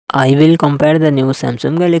I will compare the new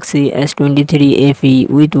Samsung Galaxy S23 FE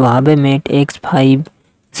with Huawei Mate X5.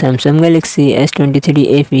 Samsung Galaxy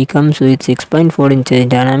S23 FE comes with 6.4 inches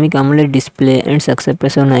dynamic AMOLED display and success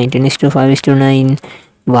ratio 19:5:9.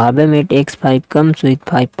 Huawei Mate X5 comes with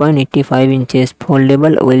 5.85 inches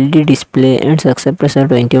foldable OLED display and success ratio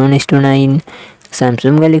 21:9.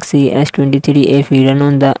 Samsung Galaxy S23 FE run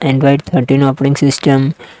on the Android 13 operating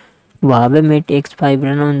system. Huawei Mate X5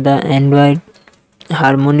 run on the Android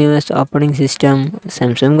harmonious operating system.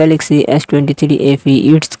 Samsung Galaxy S23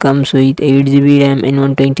 FE it comes with 8GB RAM and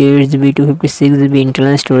 128GB 256GB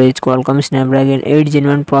internal storage, Qualcomm Snapdragon 8 Gen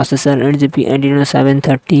 1 processor, 8GB Adreno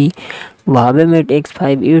 730. Huawei Mate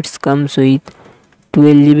X5 it comes with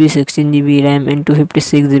 12GB 16GB RAM and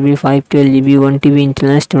 256GB 512GB 1TB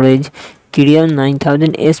internal storage, Kirin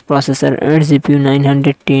 9000S processor and GPU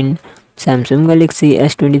 910. Samsung Galaxy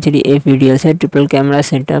S23 FE real set triple camera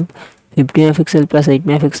setup, 50 MP plus 8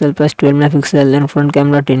 MP plus 12 MP and front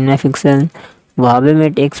camera 10 MP. Huawei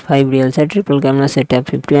Mate X5 real set triple camera setup,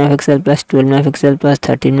 50 MP plus 12 MP plus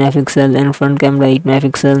 13 MP and front camera 8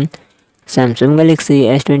 MP. Samsung Galaxy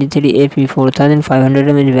S23 FE 4500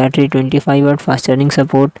 mAh battery, 25W fast charging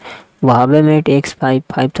support. Huawei Mate X5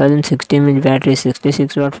 5060 mAh battery,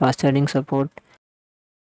 66W fast charging support.